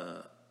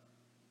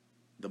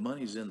 the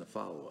money's in the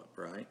follow-up,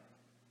 right?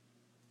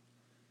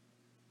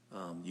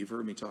 You've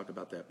heard me talk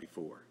about that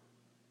before.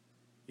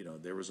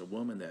 There was a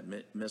woman that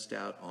missed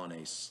out on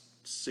a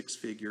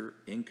six-figure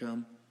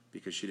income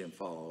because she didn't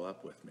follow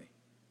up with me.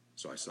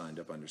 So I signed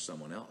up under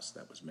someone else.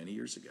 That was many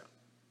years ago.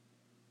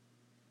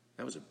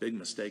 That was a big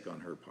mistake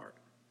on her part.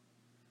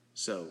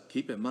 So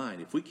keep in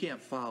mind, if we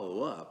can't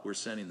follow up, we're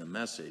sending the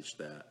message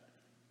that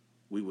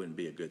we wouldn't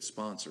be a good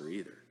sponsor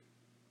either.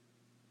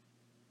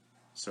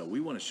 So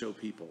we want to show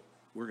people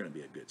we're going to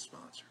be a good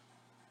sponsor.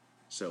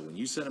 So when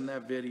you send them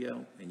that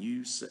video and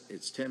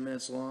it's 10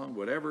 minutes long,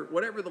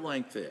 whatever the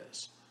length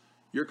is,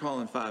 you're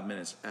calling 5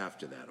 minutes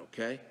after that,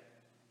 okay?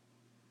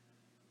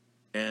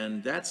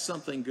 And that's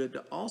something good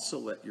to also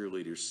let your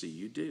leaders see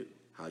you do,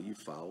 how you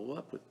follow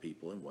up with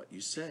people and what you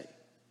say.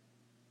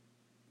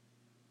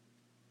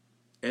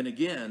 And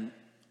again,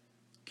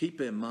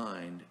 keep in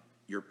mind,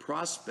 your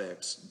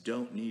prospects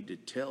don't need to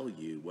tell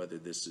you whether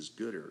this is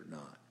good or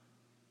not.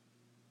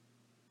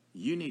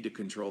 You need to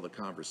control the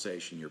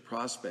conversation. Your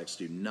prospects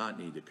do not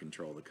need to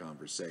control the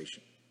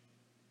conversation.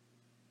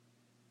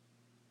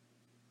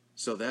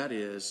 So that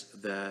is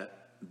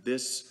that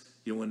this,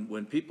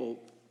 when people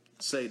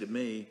say to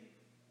me,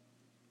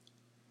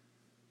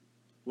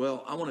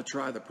 well, I want to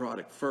try the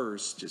product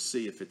first to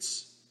see if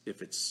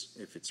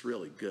it's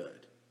really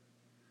good.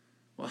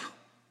 Well,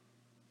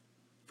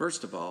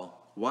 first of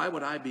all, why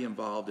would I be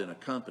involved in a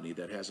company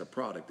that has a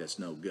product that's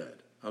no good?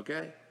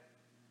 Okay?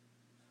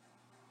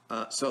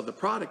 So the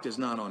product is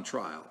not on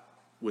trial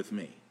with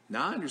me.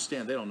 Now, I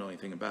understand they don't know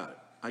anything about it.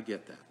 I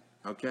get that,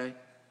 okay?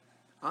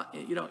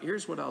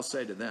 Here's what I'll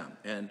say to them.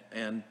 And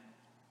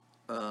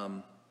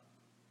I'm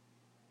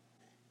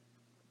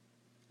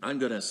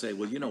going to say,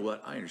 well, you know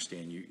what? I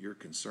understand your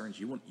concerns.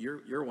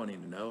 You're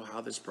wanting to know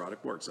how this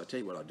product works. I'll tell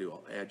you what I'll do.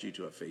 I'll add you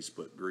to a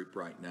Facebook group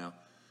right now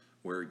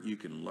where you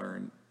can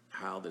learn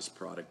how this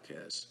product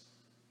has,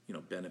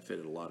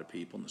 benefited a lot of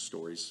people and the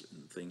stories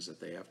and the things that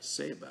they have to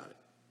say about it.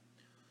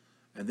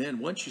 And then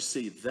once you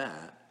see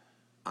that,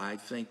 I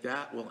think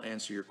that will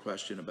answer your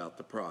question about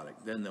the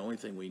product. Then the only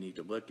thing we need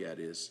to look at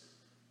is,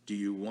 do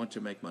you want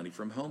to make money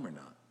from home or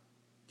not?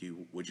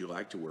 Would you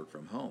like to work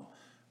from home?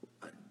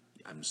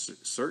 I'm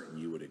certain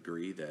you would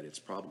agree that it's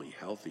probably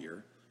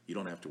healthier. you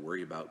don't have to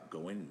worry about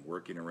going and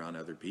working around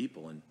other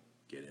people and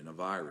getting a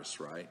virus,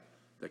 right?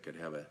 That could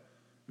have a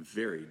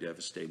very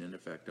devastating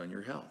effect on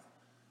your health.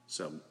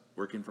 So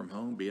working from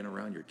home, being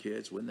around your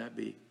kids, wouldn't that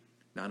be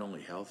not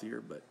only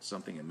healthier, but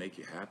something that make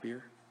you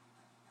happier?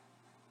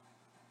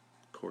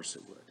 Of course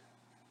it would.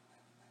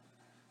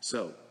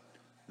 So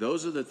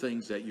those are the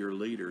things that your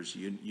leaders,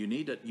 you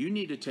need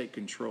to take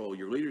control.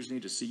 Your leaders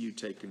need to see you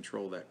take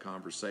control of that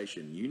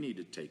conversation. You need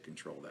to take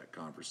control of that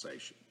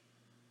conversation.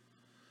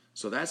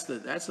 So that's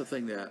the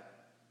thing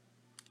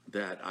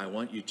that I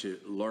want you to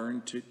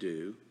learn to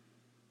do,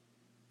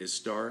 is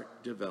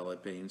start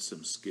developing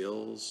some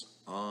skills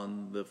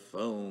on the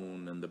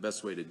phone. And the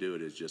best way to do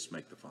it is just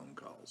make the phone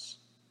calls.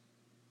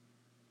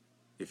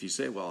 If you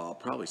say, well, I'll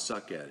probably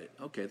suck at it,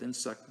 okay, then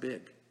suck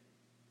big.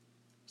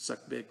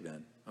 Suck big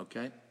then,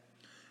 okay?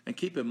 And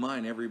keep in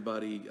mind,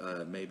 everybody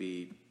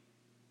maybe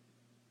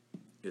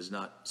is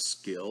not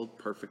skilled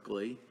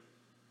perfectly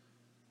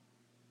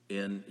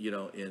in,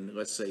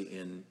 let's say,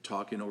 in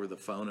talking over the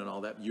phone and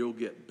all that. You'll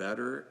get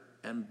better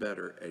and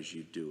better as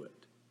you do it.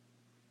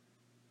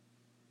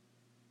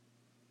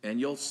 And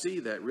you'll see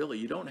that really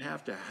you don't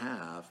have to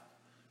have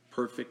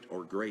perfect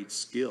or great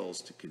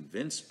skills to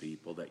convince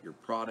people that your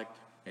product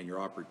and your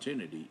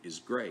opportunity is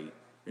great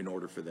in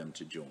order for them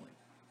to join.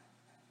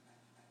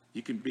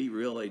 You can be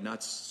really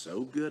not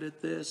so good at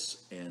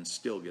this and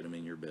still get them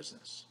in your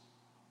business.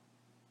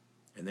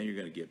 And then you're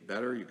going to get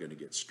better, you're going to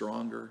get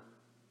stronger.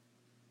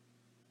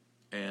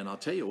 And I'll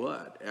tell you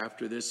what,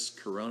 after this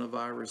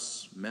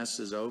coronavirus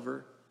mess is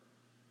over,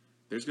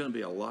 there's going to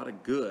be a lot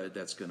of good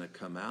that's going to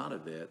come out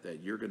of it,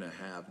 that you're going to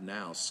have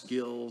now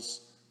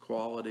skills,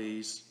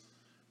 qualities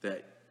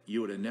that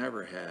you would have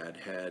never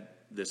had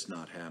this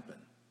not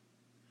happened.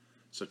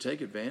 So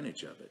take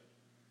advantage of it.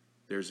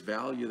 There's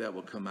value that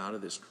will come out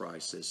of this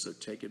crisis, so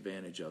take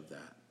advantage of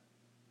that.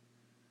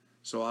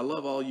 So I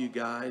love all you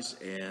guys,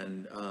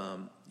 and,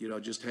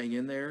 just hang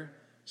in there,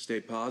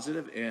 stay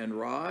positive. And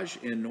Raj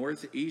in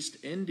Northeast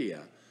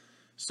India,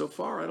 so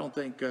far I don't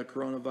think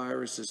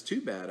coronavirus is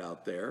too bad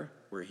out there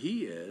where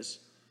he is.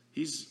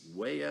 He's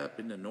way up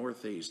in the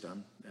Northeast. I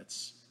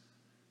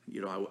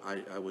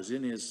was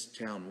in his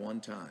town one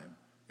time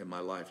in my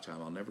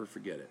lifetime. I'll never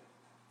forget it.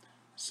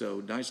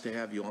 So nice to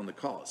have you on the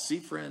call. See,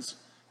 friends,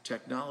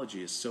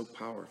 technology is so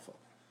powerful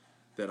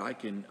that I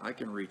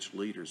can reach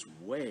leaders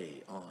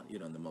way on,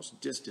 in the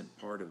most distant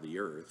part of the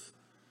earth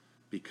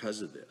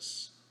because of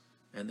this.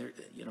 And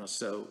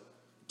so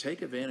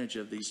take advantage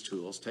of these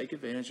tools, take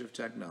advantage of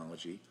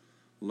technology,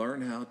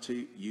 learn how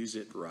to use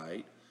it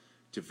right,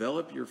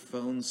 develop your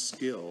phone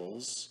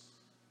skills.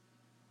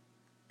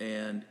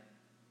 And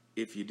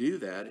if you do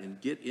that and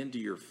get into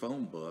your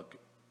phone book,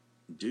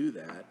 do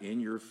that in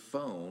your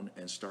phone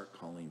and start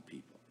calling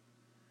people.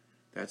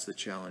 That's the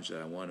challenge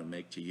that I want to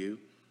make to you.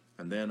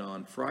 And then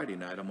on Friday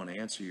night, I'm going to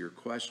answer your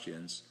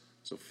questions.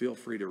 So feel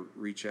free to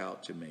reach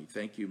out to me.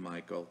 Thank you,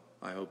 Michael.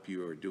 I hope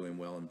you are doing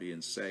well and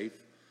being safe.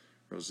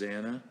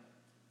 Rosanna,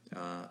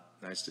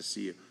 nice to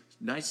see you.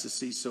 Nice to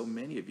see so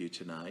many of you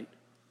tonight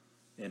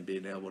and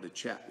being able to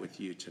chat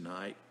with you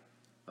tonight.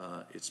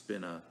 It's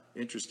been an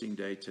interesting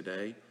day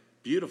today.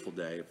 Beautiful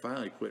day. It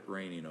finally quit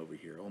raining over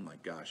here. Oh my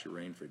gosh, it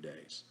rained for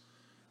days.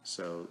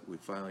 So we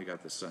finally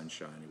got the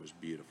sunshine. It was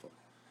beautiful.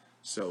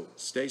 So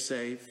stay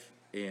safe,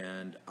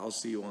 and I'll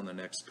see you on the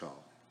next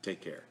call.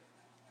 Take care.